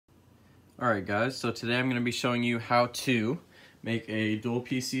Alright guys, so today I'm going to be showing you how to make a dual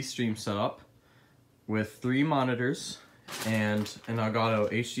PC stream setup with 3 monitors and an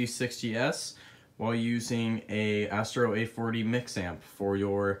Elgato HD60S while using a Astro A40 Mixamp for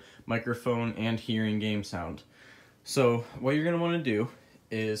your microphone and hearing game sound. So what you're going to want to do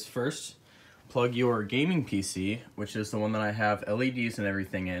is first plug your gaming PC, which is the one that I have LEDs and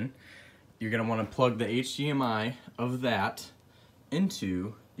everything in. You're going to want to plug the HDMI of that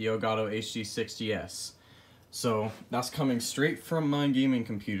into the Elgato HD60S. So that's coming straight from my gaming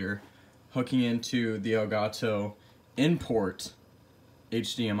computer, hooking into the Elgato in-port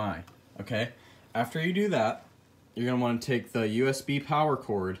HDMI, okay? After you do that, you're going to want to take the USB power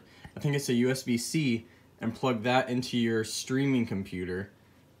cord, I think it's a USB-C, and plug that into your streaming computer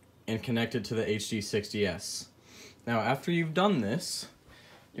and connect it to the HD60S. Now after you've done this,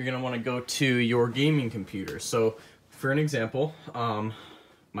 you're going to want to go to your gaming computer. So for an example,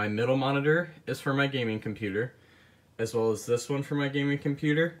 my middle monitor is for my gaming computer, as well as this one for my gaming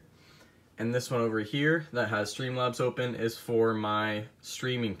computer, and this one over here that has Streamlabs open is for my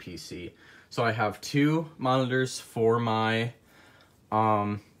streaming PC. So I have 2 monitors for my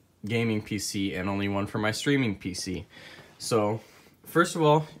gaming PC and only one for my streaming PC. So first of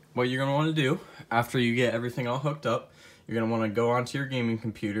all, what you're going to want to do after you get everything all hooked up, you're going to want to go onto your gaming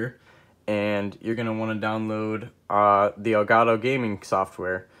computer and you're going to want to download the Elgato gaming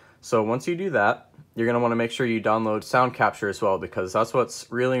software. So once you do that, you're going to want to make sure you download Sound Capture as well, because that's what's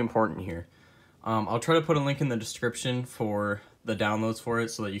really important here. I'll try to put a link in the description for the downloads for it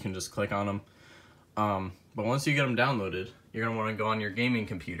so that you can just click on them. But once you get them downloaded, you're going to want to go on your gaming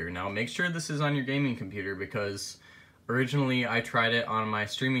computer. Now make sure this is on your gaming computer, because originally I tried it on my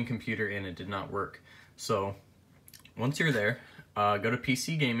streaming computer and it did not work. So once you're there, go to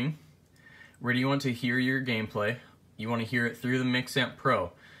PC Gaming. Where do you want to hear your gameplay? You want to hear it through the Mixamp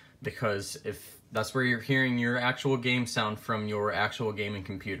Pro, because if that's where you're hearing your actual game sound from your actual gaming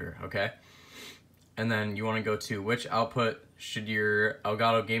computer, okay? And then you want to go to which output should your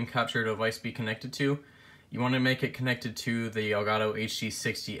Elgato game capture device be connected to. You want to make it connected to the Elgato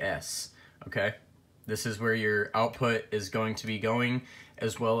HD60S, okay? This is where your output is going to be going,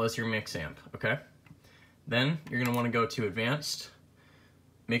 as well as your Mixamp, okay? Then you're going to want to go to Advanced.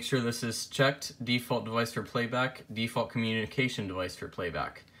 Make sure this is checked, default device for playback, default communication device for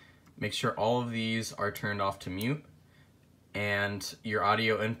playback. Make sure all of these are turned off to mute, and your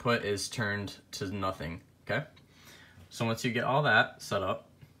audio input is turned to nothing, okay? So once you get all that set up,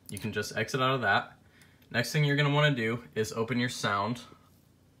 you can just exit out of that. Next thing you're gonna wanna do is open your sound,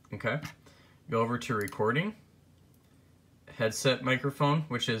 okay? Go over to recording, headset microphone,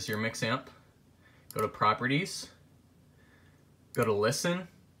 which is your Mixamp. Go to properties, go to listen.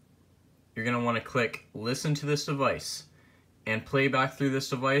 You're going to want to click listen to this device and play back through this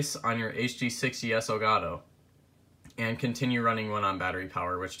device on your HD60S Elgato, and continue running one on battery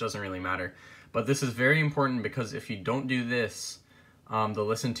power, which doesn't really matter. But this is very important, because if you don't do this, the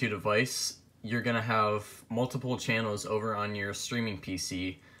listen to device, you're going to have multiple channels over on your streaming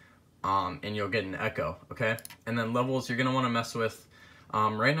PC, and you'll get an echo, okay? And then levels you're going to want to mess with.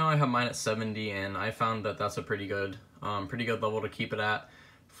 Right now I have mine at 70, and I found that that's a pretty good level to keep it at.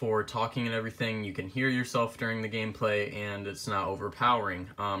 For talking and everything, you can hear yourself during the gameplay and it's not overpowering.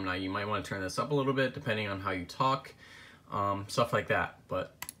 Now you might want to turn this up a little bit depending on how you talk, stuff like that.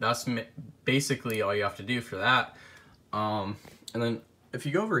 But that's basically all you have to do for that. And then if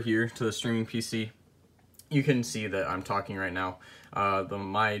you go over here to the streaming PC, you can see that I'm talking right now.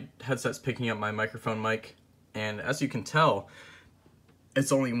 My headset's picking up my microphone mic, and as you can tell,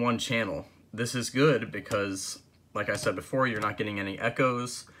 it's only one channel. This is good because, like I said before, you're not getting any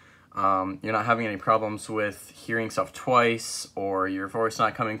echoes, you're not having any problems with hearing stuff twice, or your voice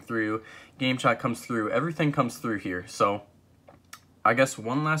not coming through, game chat comes through, everything comes through here. So I guess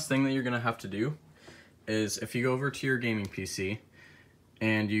one last thing that you're gonna have to do is, if you go over to your gaming PC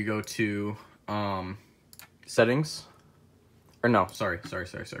and you go to settings, or no, sorry.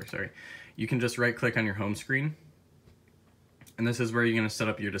 You can just right click on your home screen, and this is where you're gonna set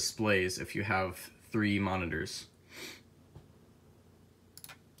up your displays if you have 3 monitors.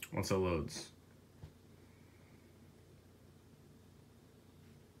 Once it loads.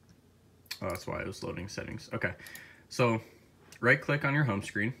 Oh, that's why it was loading settings. Okay, so right click on your home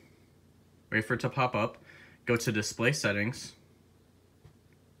screen, wait for it to pop up, go to display settings.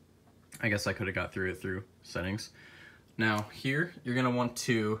 I guess I could have got through it through settings. Now here, you're gonna want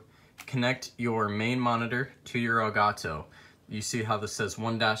to connect your main monitor to your Elgato. You see how this says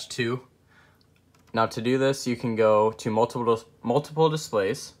 1-2? Now to do this, you can go to multiple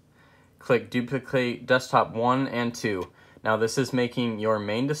displays, click duplicate desktop 1 and 2. Now this is making your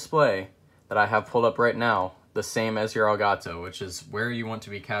main display that I have pulled up right now the same as your Elgato, which is where you want to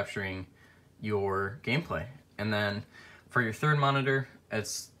be capturing your gameplay. And then for your third monitor,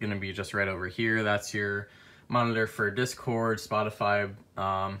 it's gonna be just right over here. That's your monitor for Discord, Spotify,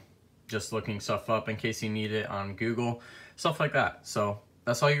 just looking stuff up in case you need it on Google, stuff like that. So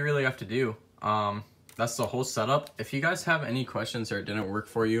that's all you really have to do. That's the whole setup. If you guys have any questions or it didn't work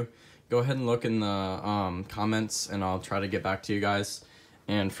for you, go ahead and look in the comments and I'll try to get back to you guys.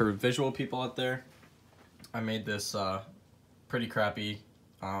 And for visual people out there, I made this pretty crappy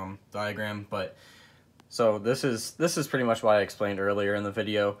diagram, but so this is pretty much what I explained earlier in the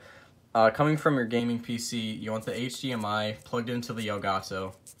video. Coming from your gaming PC, you want the HDMI plugged into the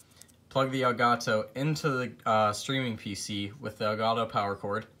Elgato. Plug the Elgato into the streaming PC with the Elgato power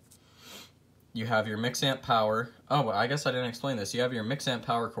cord. You have your Mixamp power. Oh, I guess I didn't explain this. You have your Mixamp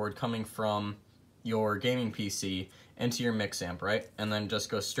power cord coming from your gaming PC into your Mixamp, right? And then just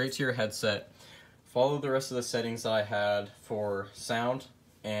go straight to your headset. Follow the rest of the settings that I had for sound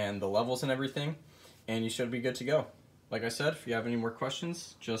and the levels and everything, and you should be good to go. Like I said, if you have any more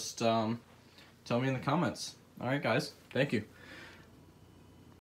questions, just tell me in the comments. Alright guys, thank you.